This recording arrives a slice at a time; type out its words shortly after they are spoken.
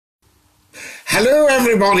Hello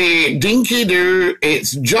everybody, Dinky-Doo.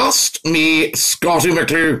 It's just me, Scottie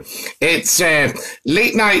McClue. It's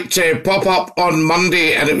late night pop-up on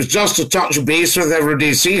Monday, and it was just to touch base with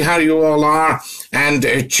everybody, see how you all are,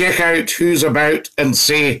 and check out who's about and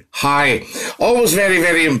say hi. Always very,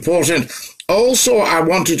 very important. Also, I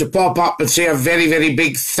wanted to pop up and say a very, very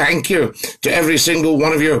big thank you to every single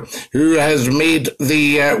one of you who has made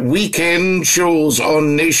the weekend shows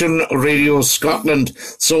on Nation Radio Scotland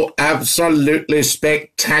so absolutely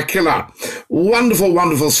spectacular. Wonderful,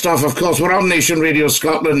 wonderful stuff. Of course, we're on Nation Radio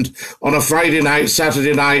Scotland on a Friday night,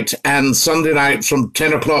 Saturday night and Sunday night from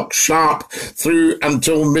 10 o'clock sharp through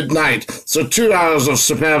until midnight. So 2 hours of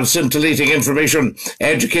superb, scintillating information,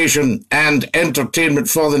 education and entertainment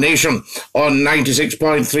for the nation on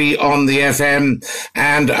 96.3 on the FM,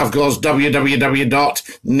 and of course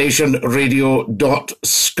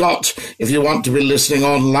www.nationradio.scot if you want to be listening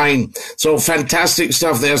online. So fantastic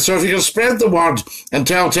stuff there. So if you can spread the word and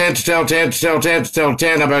tell 10 to tell 10 to tell 10 to tell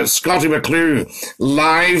 10 about Scottie McClue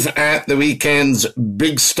live at the weekend's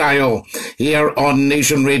big style here on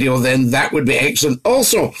Nation Radio, then that would be excellent.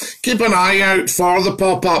 Also, keep an eye out for the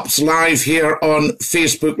pop-ups live here on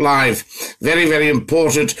Facebook Live. Very, very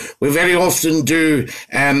important. We very often do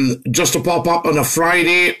just a pop-up on a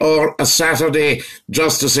Friday or a Saturday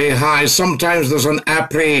just to say hi. Sometimes there's an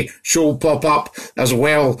après show pop-up as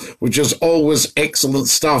well, which is always excellent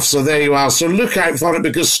stuff. So there you are. So look out for it,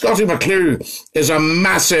 because Scottie McClue is a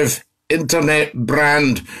massive internet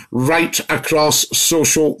brand right across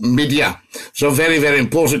social media. So very, very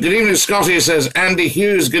important. Good evening, Scottie, says Andy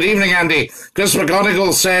Hughes. Good evening, Andy. Chris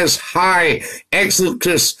McGonigal says hi. Excellent,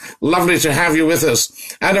 Chris. Lovely to have you with us.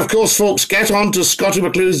 And of course, folks, get on to Scottie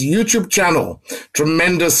McClue's YouTube channel.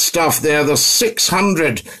 Tremendous stuff there. There's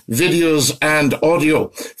 600 videos and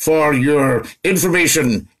audio for your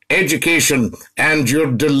information, education, and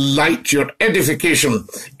your delight, your edification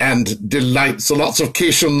and delight. So lots of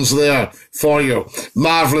cations there for you.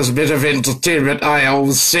 Marvellous bit of entertainment, I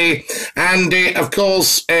always say. And of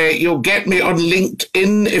course, you'll get me on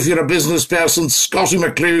LinkedIn if you're a business person, Scottie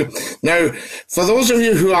McClue. Now, for those of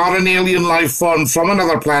you who are an alien life form from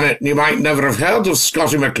another planet, and you might never have heard of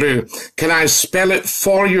Scottie McClue, can I spell it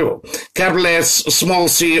for you? Capital S, small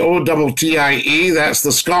c, O-T-T-I-E. That's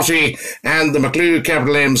the Scottie, and the McClue,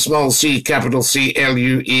 capital M, small c, capital C,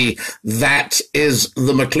 L-U-E. That is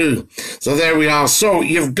the McClue. So there we are. So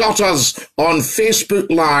you've got us on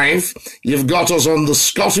Facebook Live. You've got us on the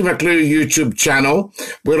Scottie McClue YouTube channel.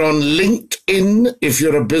 We're on LinkedIn. If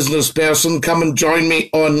you're a business person, come and join me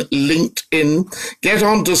on LinkedIn. Get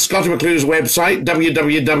on to Scottie McClue's website,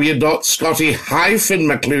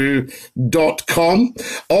 www.scottie-mcclue.com.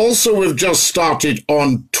 Also, we've just started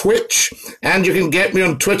on Twitch, and you can get me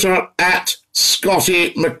on Twitter at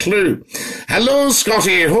Scottie McClue. Hello,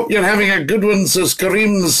 Scottie. Hope you're having a good one, says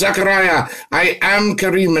Kareem Zachariah. I am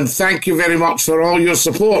Kareem, and thank you very much for all your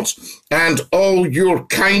support and all your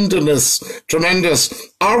kindness. Tremendous.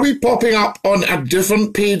 Are we popping up on a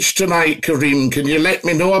different page tonight, Kareem? Can you let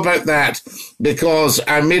me know about that? Because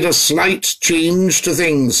I made a slight change to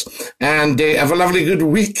things. And have a lovely good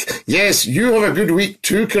week. Yes, you have a good week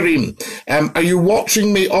too, Kareem. Are you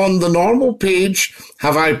watching me on the normal page?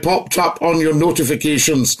 Have I popped up on your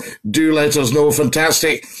notifications? Do let us know.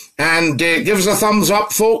 Fantastic. And give us a thumbs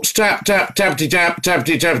up, folks. Tap, tap, tappity, tap,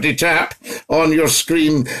 tappity, tappity, tap on your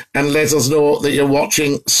screen and let us know that you're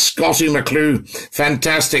watching Scottie McClue.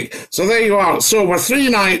 Fantastic. So there you are. So we're 3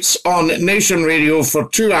 nights on Nation Radio for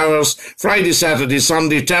 2 hours, Friday, Saturday,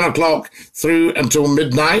 Sunday, 10 o'clock through until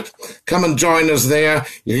midnight. Come and join us there.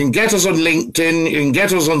 You can get us on LinkedIn. You can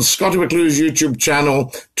get us on Scottie McClue's YouTube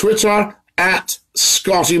channel, Twitter at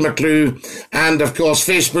Scottie McClue, and of course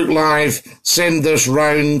Facebook Live. Send this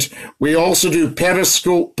round. We also do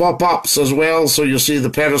Periscope pop-ups as well, so you'll see the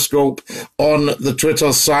Periscope on the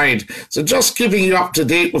Twitter side. So just keeping you up to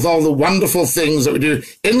date with all the wonderful things that we do.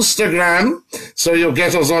 Instagram, so you'll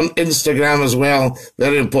get us on Instagram as well.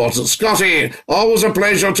 Very important. Scottie, always a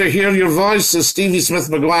pleasure to hear your voice, says Stevie Smith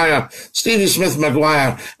Maguire. Stevie Smith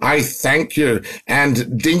Maguire, I thank you.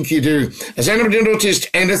 And Dinky-Doo. Has anybody noticed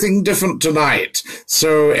anything different tonight?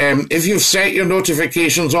 So if you've set your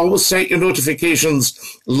notifications, always set your notifications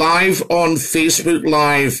live on Facebook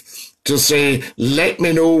Live to say, let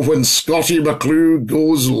me know when Scottie McClue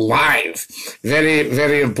goes live. Very,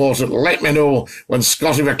 very important. Let me know when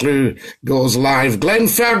Scottie McClue goes live. Glenn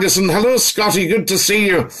Ferguson, hello, Scottie. Good to see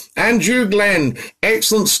you. And you, Glenn.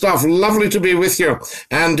 Excellent stuff. Lovely to be with you.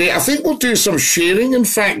 And I think we'll do some sharing. In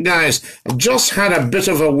fact, guys, I've just had a bit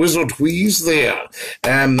of a wizard wheeze there.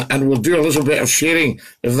 And we'll do a little bit of sharing,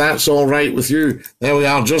 if that's all right with you. There we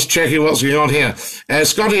are, just checking what's going on here.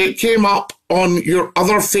 Scottie, it came up on your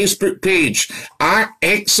other Facebook page.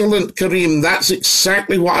 Excellent, Kareem. That's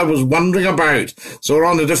exactly what I was wondering about. So we're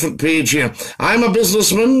on a different page here. I'm a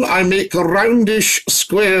businessman. I make roundish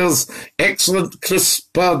squares. Excellent, Chris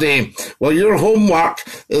Purdy. Well, your homework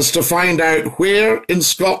is to find out where in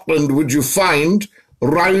Scotland would you find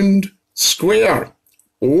round square.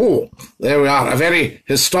 Oh, there we are, a very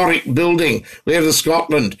historic building. Where in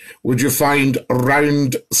Scotland would you find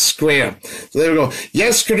round square? So there we go.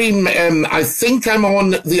 Yes, Kareem, I think I'm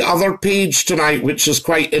on the other page tonight, which is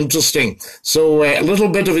quite interesting. So a little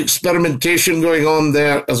bit of experimentation going on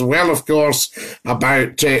there as well, of course,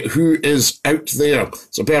 about who is out there.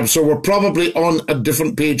 So perhaps, so we're probably on a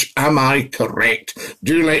different page. Am I correct?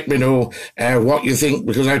 Do let me know what you think,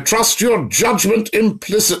 because I trust your judgment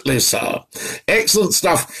implicitly, sir. Excellent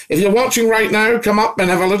stuff. If you're watching right now, come up and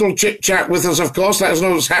have a little chit-chat with us, of course. Let us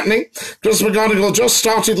know what's happening. Chris McGonigal just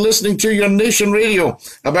started listening to your Nation Radio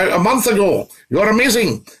about a month ago. You're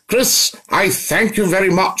amazing. Chris, I thank you very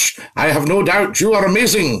much. I have no doubt you are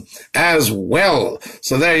amazing as well.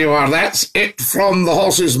 So there you are. That's it from the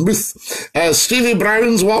horse's mouth. Stevie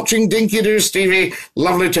Brown's watching. Dinky-Doo, Stevie.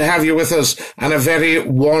 Lovely to have you with us, and a very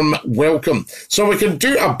warm welcome. So we can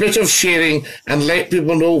do a bit of sharing and let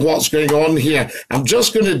people know what's going on here. I'm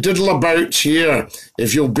just going to diddle about here,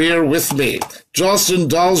 if you'll bear with me. Just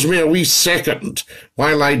indulge me a wee second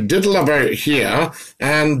while I diddle about here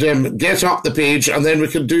and get up the page, and then we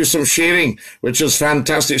can do some sharing, which is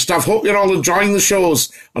fantastic stuff. Hope you're all enjoying the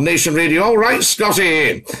shows on Nation Radio. All right,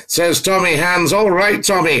 Scotty, says Tommy Hands. All right,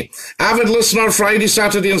 Tommy. Avid listener Friday,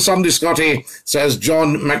 Saturday and Sunday, Scotty, says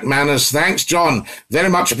John McManus. Thanks, John. Very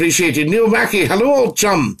much appreciated. Neil Mackey. Hello, old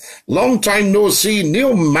chum. Long time no see.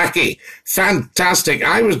 Neil Mackey. Fantastic.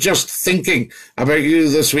 I was just thinking about you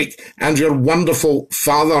this week and your wonderful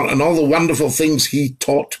father and all the wonderful things he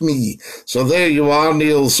taught me. So there you are,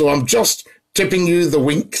 Neil. So I'm just tipping you the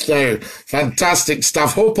wink now. Fantastic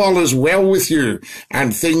stuff. Hope all is well with you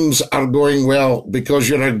and things are going well, because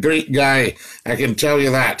you're a great guy. I can tell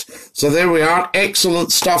you that. So there we are.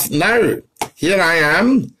 Excellent stuff. Now, here I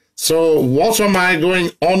am. So what am I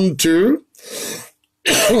going on to?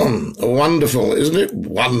 Wonderful, isn't it?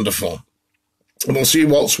 Wonderful. And we'll see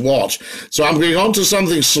what's what. So I'm going on to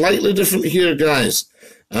something slightly different here, guys.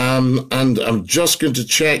 And I'm just going to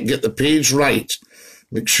get the page right.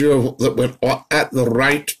 Make sure that we're at the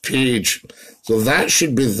right page. So that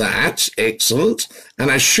should be that. Excellent.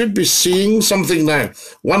 And I should be seeing something now.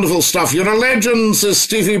 Wonderful stuff. You're a legend, says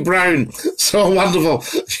Stevie Brown. So wonderful.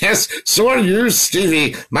 Yes, so are you,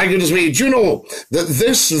 Stevie. My goodness me. Do you know that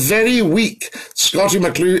this very week, Scottie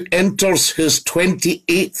McClue enters his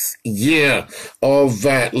 28th year of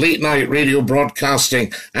late-night radio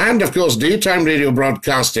broadcasting and, of course, daytime radio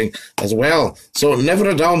broadcasting as well. So never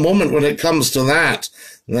a dull moment when it comes to that.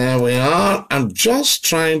 There we are. I'm just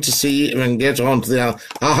trying to see if I can get on to the...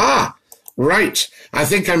 Aha! Right. I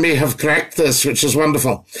think I may have cracked this, which is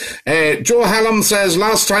wonderful. Joe Hallam says,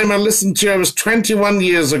 last time I listened to you, I was 21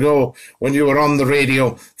 years ago when you were on the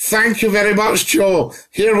radio. Thank you very much, Joe.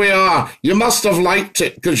 Here we are. You must have liked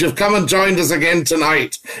it because you've come and joined us again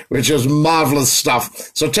tonight, which is marvellous stuff.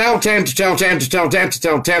 So tell 10 to tell 10 to tell 10 to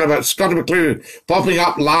tell 10 about Scottie McClue popping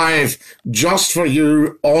up live just for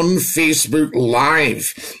you on Facebook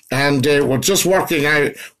Live. And we're just working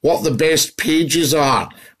out what the best pages are,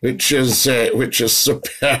 which is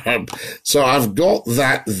superb. So I've got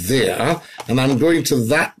that there, and I'm going to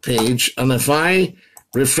that page, and if I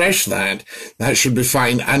refresh that, that should be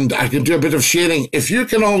fine. And I can do a bit of sharing. If you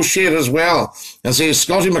can all share as well and say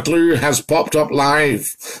Scottie McClue has popped up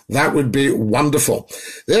live, that would be wonderful.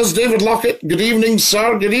 There's David Lockett. Good evening,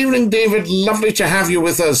 sir. Good evening, David. Lovely to have you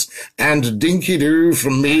with us. And Dinky-Doo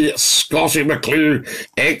from me, Scottie McClue.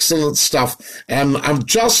 Excellent stuff.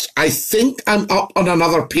 I think I'm up on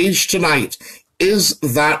another page tonight. Is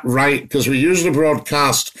that right? Because we usually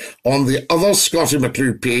broadcast on the other Scottie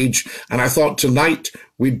McClue page, and I thought tonight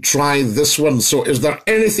we'd try this one. So is there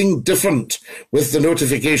anything different with the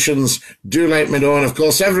notifications? Do let me know. And of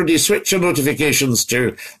course, everybody switch your notifications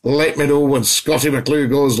to let me know when Scottie McClue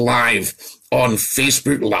goes live on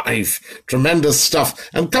Facebook Live. Tremendous stuff.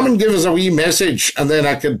 And come and give us a wee message, and then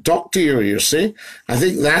I can talk to you see. I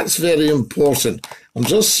think that's very important. I'm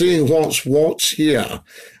just seeing what's here.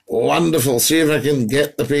 Wonderful. See if I can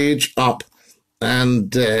get the page up.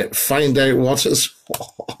 and find out what is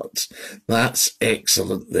what. That's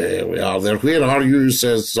excellent. There we are. There. Where are you,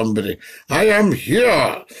 says somebody. I am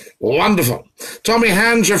here. Wonderful. Tommy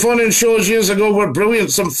Hands, your phone-in shows years ago were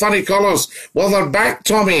brilliant. Some funny colours. Well, they're back,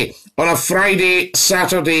 Tommy, on a Friday,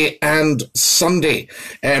 Saturday and Sunday.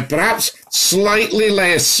 Perhaps slightly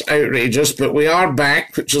less outrageous, but we are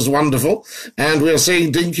back, which is wonderful. And we're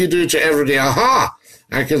saying Dinky-Doo to everybody. Aha!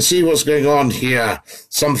 I can see what's going on here.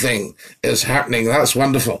 Something is happening. That's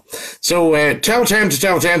wonderful. So tell 10 to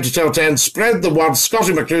tell 10 to tell 10. Spread the word.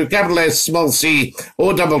 Scottie McClue, capital S, small c,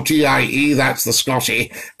 O-T-T-I-E. That's the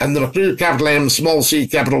Scottie. And the McClue, capital M, small c,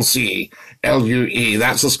 capital C, L-U-E.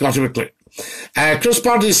 That's the Scottie McClue. Chris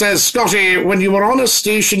Purdy says, Scottie, when you were on a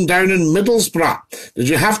station down in Middlesbrough, did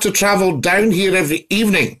you have to travel down here every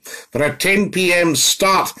evening for a 10 p.m.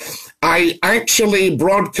 start? I actually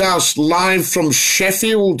broadcast live from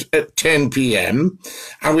Sheffield at 10 p.m.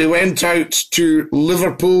 and we went out to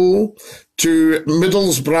Liverpool, to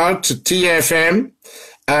Middlesbrough, to TFM.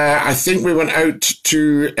 I think we went out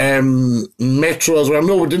to Metro as well.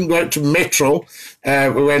 No, we didn't go out to Metro.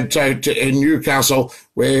 We went out in Newcastle.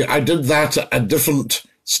 I did that at a different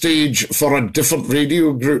stage for a different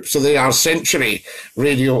radio group. So they are Century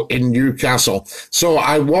Radio in Newcastle. So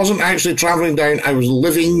I wasn't actually travelling down. I was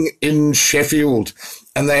living in Sheffield.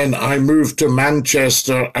 And then I moved to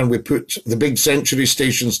Manchester and we put the big Century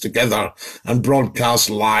stations together and broadcast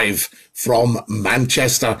live from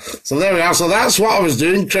Manchester. So there we are. So that's what I was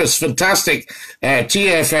doing, Chris. Fantastic.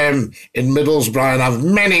 TFM in Middlesbrough. And I have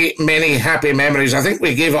many, many happy memories. I think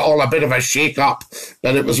we gave it all a bit of a shake-up,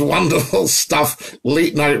 but it was wonderful stuff.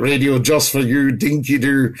 Late night radio just for you,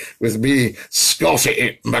 Dinky-Doo, with me,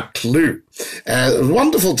 Scottie McClue.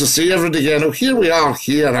 Wonderful to see everybody again. Oh, here we are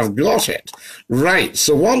here. I've got it. Right.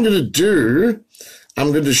 So what I'm going to do,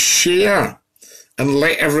 I'm going to share and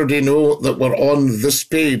let everybody know that we're on this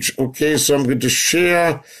page. Okay, so I'm going to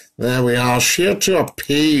share. There we are. Share to a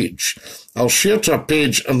page. I'll share to a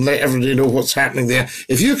page and let everybody know what's happening there.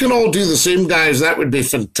 If you can all do the same, guys, that would be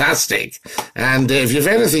fantastic. And if you have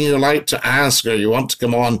anything you'd like to ask or you want to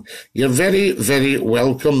come on, you're very, very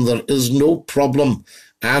welcome. There is no problem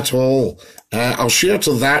at all. I'll share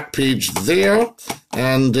to that page there,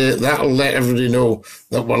 and that'll let everybody know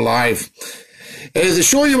that we're live. The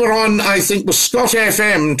show you were on, I think, was Scott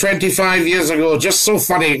FM 25 years ago. Just so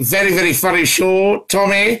funny. Very, very funny show,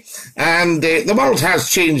 Tommy. And the world has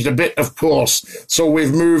changed a bit, of course. So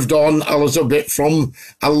we've moved on a little bit from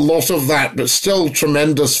a lot of that, but still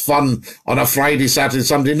tremendous fun on a Friday, Saturday,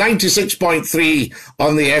 Sunday. 96.3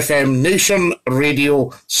 on the FM Nation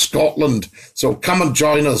Radio Scotland. So come and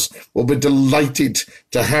join us. We'll be delighted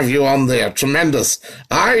to have you on there. Tremendous.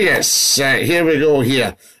 Ah, yes. Here we go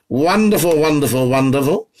here. Wonderful, wonderful,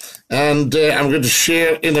 wonderful. And I'm going to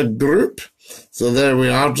share in a group. So there we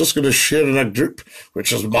are. Just going to share in a group,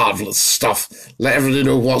 which is marvellous stuff. Let everybody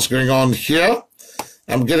know what's going on here.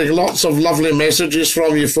 I'm getting lots of lovely messages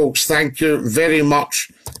from you folks. Thank you very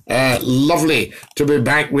much. Lovely to be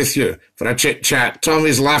back with you for a chit-chat.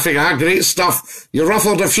 Tommy's laughing. Ah, great stuff. You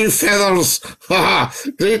ruffled a few feathers.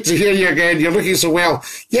 Great to hear you again. You're looking so well.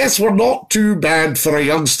 Yes, we're not too bad for a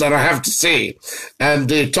youngster, I have to say. And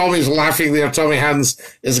Tommy's laughing there. Tommy Hands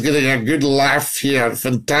is getting a good laugh here.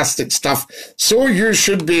 Fantastic stuff. So you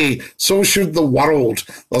should be. So should the world.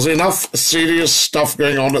 There's enough serious stuff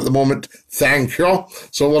going on at the moment. Thank you.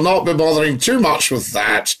 So we'll not be bothering too much with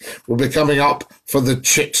that. We'll be coming up for the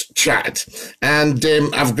chit-chat. And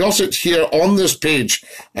I've got it here on this page.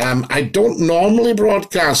 I don't normally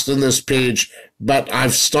broadcast in this page, but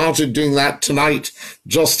I've started doing that tonight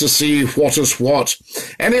just to see what is what.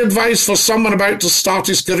 Any advice for someone about to start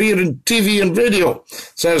his career in TV and radio?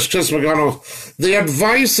 Says Chris McGonagall. The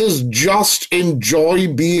advice is just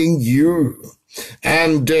enjoy being you.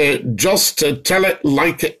 And just tell it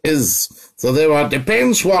like it is. So there are,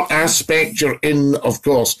 depends what aspect you're in, of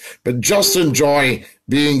course, but just enjoy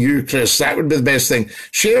being you, Chris. That would be the best thing.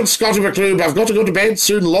 Shared Scottie McClue, I've got to go to bed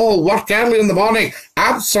soon. Lol, work early in the morning.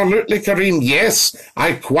 Absolutely, Kareem. Yes,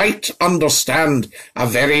 I quite understand a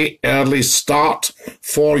very early start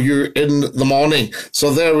for you in the morning.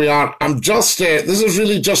 So there we are. I'm just, this is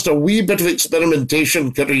really just a wee bit of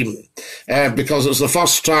experimentation, Kareem, because it's the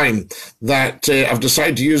first time that I've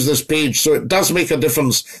decided to use this page. So it does make a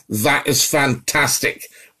difference. That is fantastic.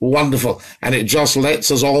 Wonderful. And it just lets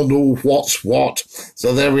us all know what's what.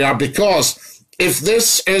 So there we are. Because if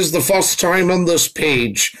this is the first time on this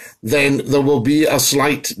page, then there will be a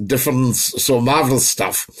slight difference. So marvelous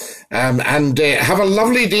stuff. And have a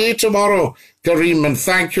lovely day tomorrow. Kareem, and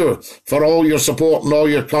thank you for all your support and all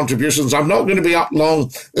your contributions. I'm not going to be up long.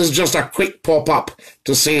 This is just a quick pop-up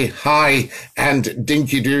to say hi and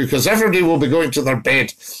Dinky-Doo, because everybody will be going to their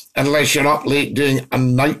bed unless you're up late doing a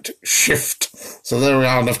night shift. So there we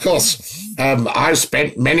are. And of course, I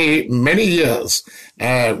spent many years.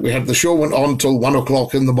 We had the show went on till 1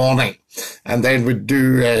 o'clock in the morning. And then we'd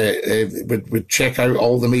we'd check out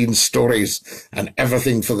all the main stories and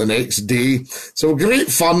everything for the next day. So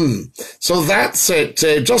great fun. So that's it.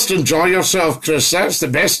 Just enjoy yourself, Chris. That's the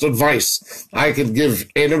best advice I can give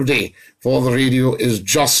anybody for the radio, is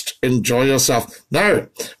just enjoy yourself. Now,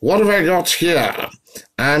 what have I got here?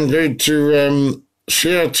 I'm going to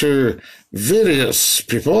share to various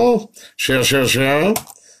people. Share.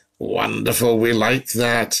 Wonderful. We like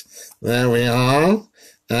that. There we are.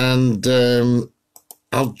 And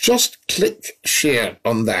I'll just click share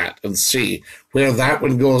on that and see where that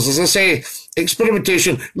one goes. As I say,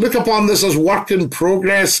 experimentation. Look upon this as work in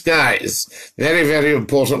progress, guys. Very, very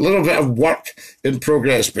important. A little bit of work in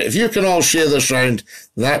progress. But if you can all share this round,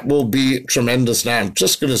 that will be tremendous. Now, I'm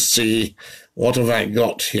just going to see, what have I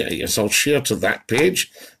got here? Yes, I'll share to that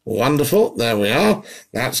page. Wonderful. There we are.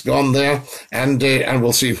 That's gone there. And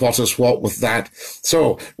we'll see what is what with that.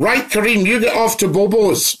 So, right, Kareem, you get off to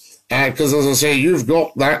Bobo's. Because, as I say, you've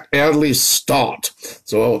got that early start.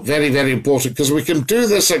 So, very, very important. Because we can do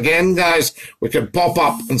this again, guys. We can pop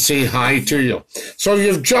up and say hi to you. So, if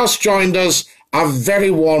you've just joined us, a very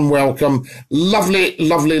warm welcome. Lovely,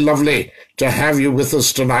 lovely, lovely to have you with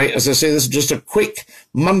us tonight. As I say, this is just a quick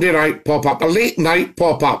Monday night pop-up, a late night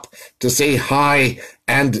pop-up to say hi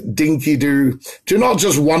and Dinky-Doo to not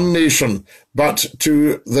just one nation, but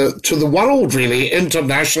to the world, really,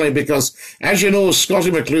 internationally, because, as you know,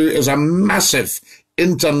 Scottie McClue is a massive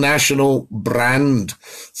international brand.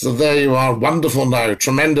 So there you are. Wonderful now.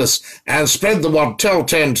 Tremendous. And spread the word. Tell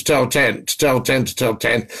 10 to tell 10 to tell 10 to tell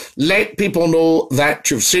 10. Let people know that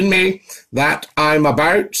you've seen me, that I'm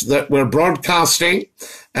about, that we're broadcasting,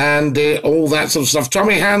 and all that sort of stuff.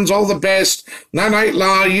 Tommy Hands, all the best. Night,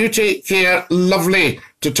 La, you take care. Lovely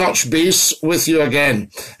to touch base with you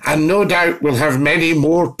again. And no doubt we'll have many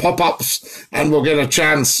more pop-ups and we'll get a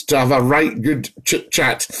chance to have a right good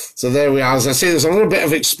chit-chat. So there we are. As I say, there's a little bit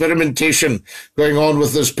of experimentation going on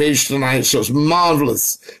with this page tonight, so it's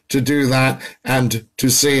marvellous to do that and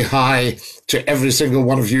to say hi to every single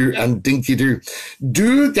one of you and Dinky-Doo.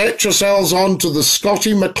 Do get yourselves onto the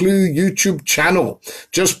Scottie McClue YouTube channel.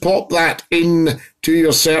 Just pop that in to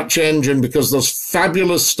your search engine because there's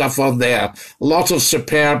fabulous stuff on there. A lot of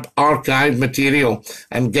superb archive material,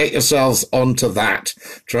 and get yourselves onto that.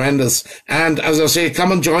 Tremendous. And as I say,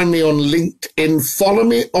 come and join me on LinkedIn. Follow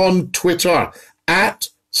me on Twitter at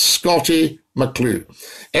Scottie McClue.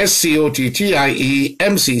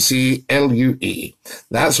 ScottiemCClue.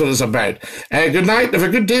 That's what it's about. Good night. Have a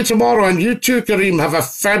good day tomorrow. And you too, Kareem, have a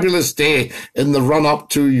fabulous day in the run-up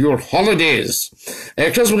to your holidays.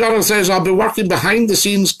 Chris McGonagall says, I'll be working behind the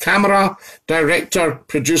scenes, camera, director,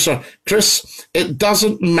 producer. Chris, it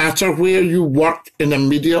doesn't matter where you work in a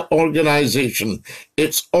media organisation.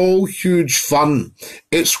 It's all huge fun.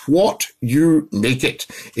 It's what you make it.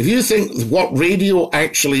 If you think what radio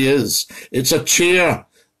actually is, it's a chair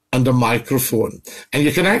and a microphone. And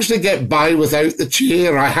you can actually get by without the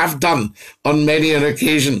chair. I have done on many an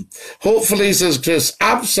occasion. Hopefully, says Chris,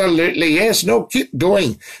 absolutely, yes. No, keep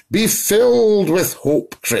going. Be filled with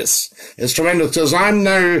hope, Chris. It's tremendous, because I'm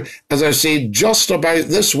now, as I say, just about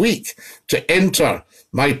this week to enter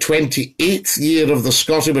my 28th year of the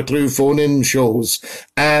Scottie McClue phone-in shows.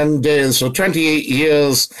 And so 28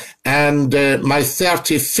 years, and my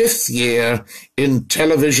 35th year in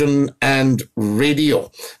television and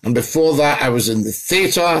radio. And before that, I was in the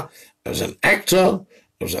theatre, I was an actor,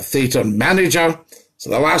 I was a theatre manager, so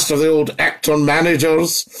the last of the old actor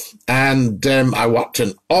managers, and I worked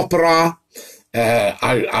in opera,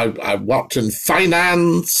 I worked in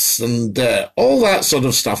finance and all that sort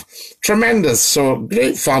of stuff. Tremendous. So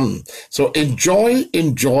great fun. So enjoy.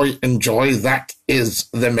 That is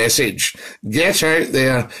the message. Get out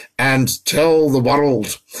there and tell the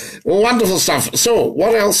world. Wonderful stuff. So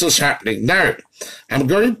what else is happening? Now, I'm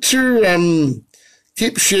going to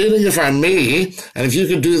keep sharing if I may, and if you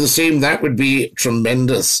could do the same, that would be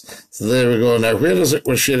tremendous. So there we go. Now, where is it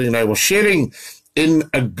we're sharing now? We're sharing in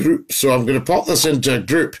a group. So I'm going to pop this into a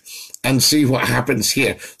group and see what happens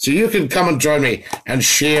here. So you can come and join me and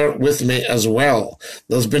share with me as well.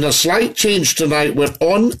 There's been a slight change tonight. We're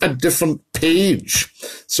on a different page.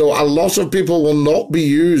 So a lot of people will not be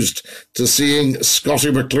used to seeing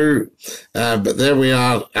Scottie McClue. But there we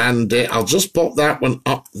are. And I'll just pop that one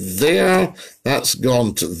up there. That's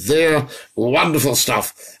gone to there. Wonderful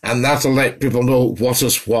stuff. And that'll let people know what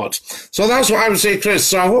is what. So that's what I would say, Chris.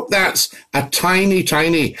 So I hope that's a tiny,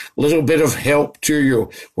 tiny little bit of help to you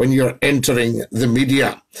when you're entering the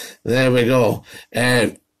media. There we go.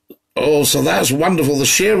 Oh, so that's wonderful. The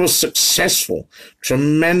share was successful.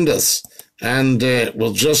 Tremendous. And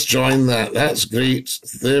we'll just join that. That's great.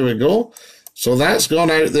 There we go. So that's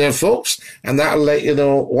gone out there, folks, and that'll let you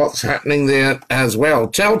know what's happening there as well.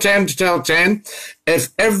 Tell 10 to tell 10 if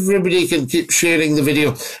everybody can keep sharing the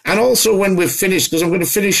video. And also when we've finished, because I'm going to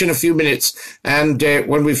finish in a few minutes, and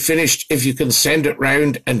when we've finished, if you can send it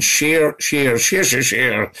round and share.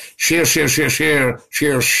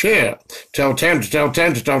 Tell 10 to tell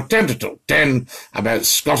 10 to tell 10 to tell 10 about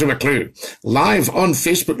Scottie McClue. Live on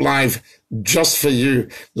Facebook Live, just for you.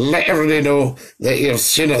 Let everybody know that you've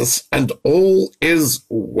seen us and all is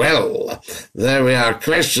well. There we are.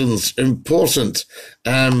 Questions, important.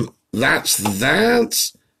 That's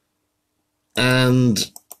that. And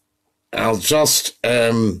I'll just,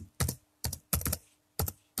 getting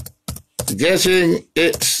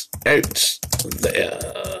it out there.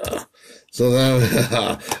 So there we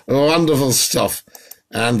are. Wonderful stuff.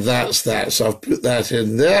 And that's that. So I've put that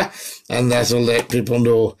in there, and that'll let people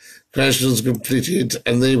know questions completed,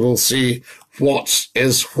 and they will see what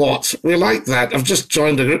is what. We like that. I've just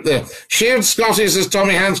joined a group there. Shared Scottie, says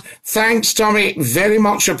Tommy Hans. Thanks, Tommy. Very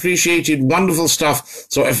much appreciated. Wonderful stuff.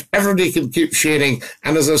 So if everybody can keep sharing,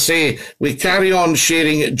 and as I say, we carry on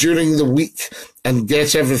sharing during the week and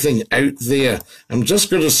get everything out there. I'm just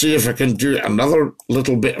going to see if I can do another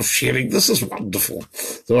little bit of sharing. This is wonderful.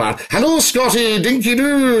 So, hello, Scottie.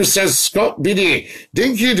 Dinky-Doo, says Scott Biddy.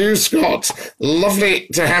 Dinky-Doo, Scott. Lovely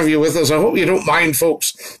to have you with us. I hope you don't mind,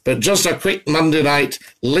 folks, but just a quick Monday night,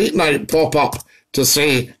 late night pop-up to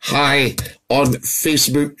say hi on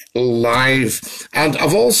Facebook Live. And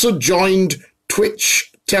I've also joined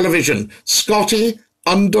Twitch television,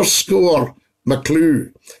 Scottie_McClue.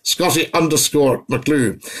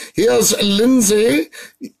 Scottie_McClue. Here's Lindsay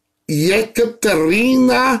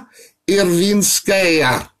Yekaterina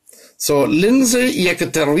Irvinskaya. So Lindsay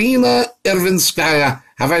Yekaterina Irvinskaya.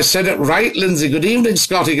 Have I said it right, Lindsay? Good evening,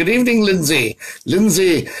 Scottie. Good evening, Lindsay.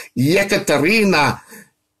 Lindsay Yekaterina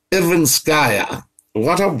Irvinskaya.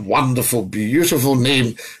 What a wonderful, beautiful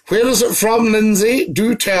name. Where is it from, Lindsay?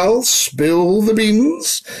 Do tell, spill the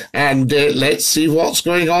beans, and let's see what's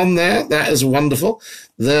going on there. That is wonderful.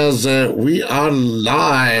 There's, we are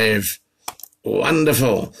live.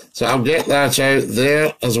 Wonderful. So I'll get that out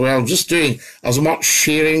there as well. Just doing as much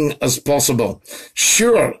sharing as possible.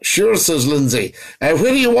 Sure, says Lindsay. Where are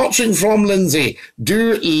you watching from, Lindsay?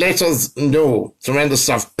 Do let us know. Tremendous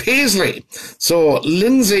stuff. Paisley. So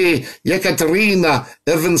Lindsay Yekaterina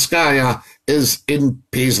Irvinskaya is in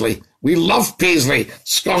Paisley. We love Paisley.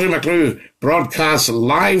 Scottie McClue broadcasts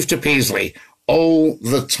live to Paisley all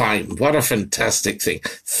the time. What a fantastic thing.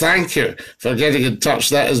 Thank you for getting in touch.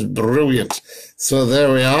 That is brilliant. So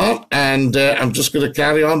there we are. And I'm just going to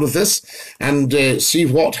carry on with this and see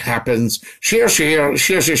what happens. Share. This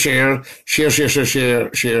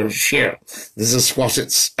is what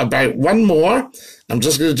it's about. One more. I'm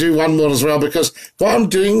just going to do one more as well, because what I'm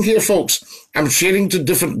doing here, folks, I'm sharing to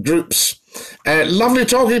different groups. Lovely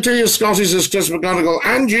talking to you, Scottie, says Chris McGonigal,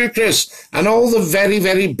 and you, Chris, and all the very,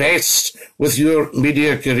 very best with your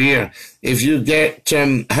media career. If you get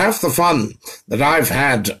half the fun that I've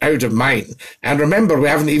had out of mine, and remember, we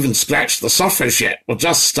haven't even scratched the surface yet. We're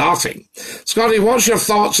just starting. Scottie, what's your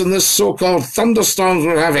thoughts on this so-called thunderstorms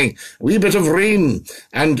we're having? A wee bit of rain,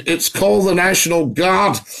 and it's called the National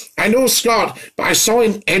Guard. I know, Scott, but I saw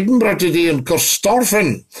in Edinburgh today, in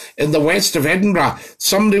Corstorphine, in the west of Edinburgh,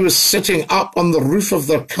 somebody was sitting up on the roof of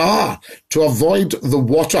their car to avoid the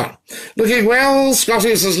water. Looking well,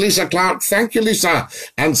 Scottie, says Lisa Clark. Thank you, Lisa.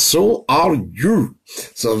 And so are you.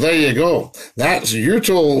 So there you go. That's you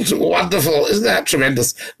told. Wonderful. Isn't that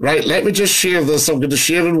tremendous? Right, let me just share this. I'm going to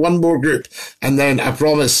share in one more group, and then I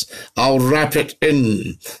promise I'll wrap it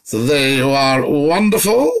in. So there you are.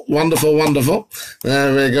 Wonderful, wonderful, wonderful.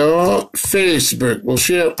 There we go. Facebook. We'll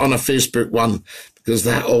share on a Facebook one, because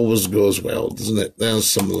that always goes well, doesn't it? There's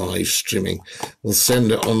some live streaming. We'll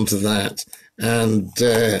send it on to that and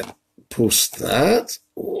post that.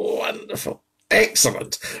 Wonderful.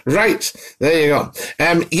 Excellent. Right, there you go.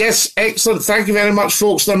 Yes, excellent. Thank you very much,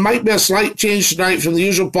 folks. There might be a slight change tonight from the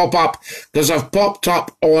usual pop-up because I've popped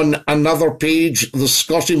up on another page, the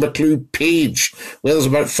Scottie McClue page, where there's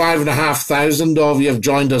about 5,500 of you have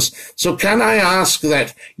joined us. So can I ask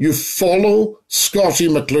that you follow Scottie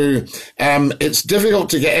McClue? It's difficult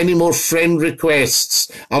to get any more friend requests.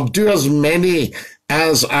 I'll do as many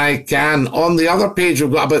as I can. On the other page,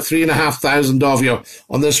 we've got about 3,500 of you.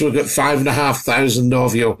 On this, we've got 5,500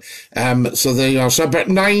 of you. So there you are. So about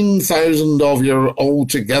 9,000 of you all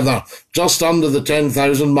together, just under the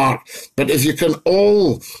 10,000 mark. But if you can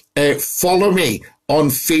all follow me on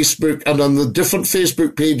Facebook and on the different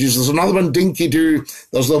Facebook pages. There's another one, Dinky-Doo.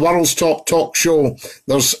 There's the World's Top Talk Show.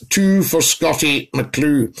 There's 2 for Scottie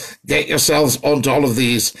McClue. Get yourselves onto all of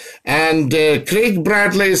these. And Craig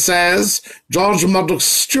Bradley says, George Murdoch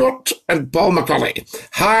Stewart and Paul McCauley.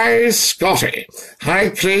 Hi, Scottie.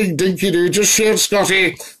 Hi, Craig. Dinky-Doo. Just shared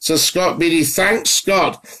Scottie, says Scott Beatty. Thanks,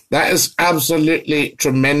 Scott. That is absolutely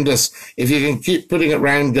tremendous. If you can keep putting it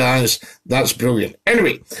round, guys, that's brilliant.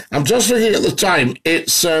 Anyway, I'm just looking at the time.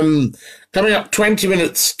 It's coming up 20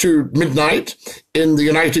 minutes to midnight in the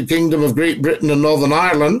United Kingdom of Great Britain and Northern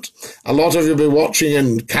Ireland. A lot of you will be watching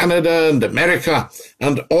in Canada and America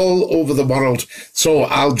and all over the world. So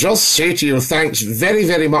I'll just say to you, thanks very,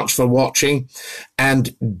 very much for watching.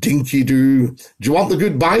 And Dinky-Doo, do you want the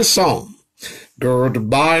goodbye song?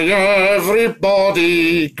 Goodbye,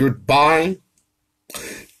 everybody, goodbye.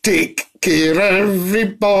 Take care,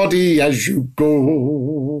 everybody, as you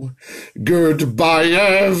go. Goodbye,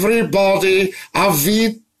 everybody. Auf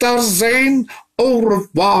Wiedersehen, au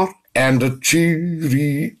revoir, and a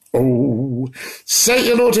cheerio. Set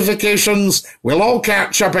your notifications. We'll all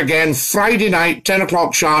catch up again Friday night, 10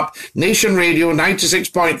 o'clock sharp. Nation Radio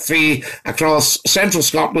 96.3 across central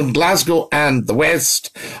Scotland, Glasgow and the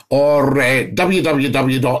West, or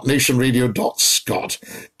www.nationradio.scot.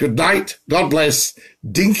 Good night. God bless.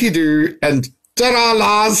 Dinky-Doo and ta-ra,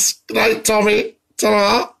 lads. Good night, Tommy.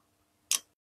 Ta-ra.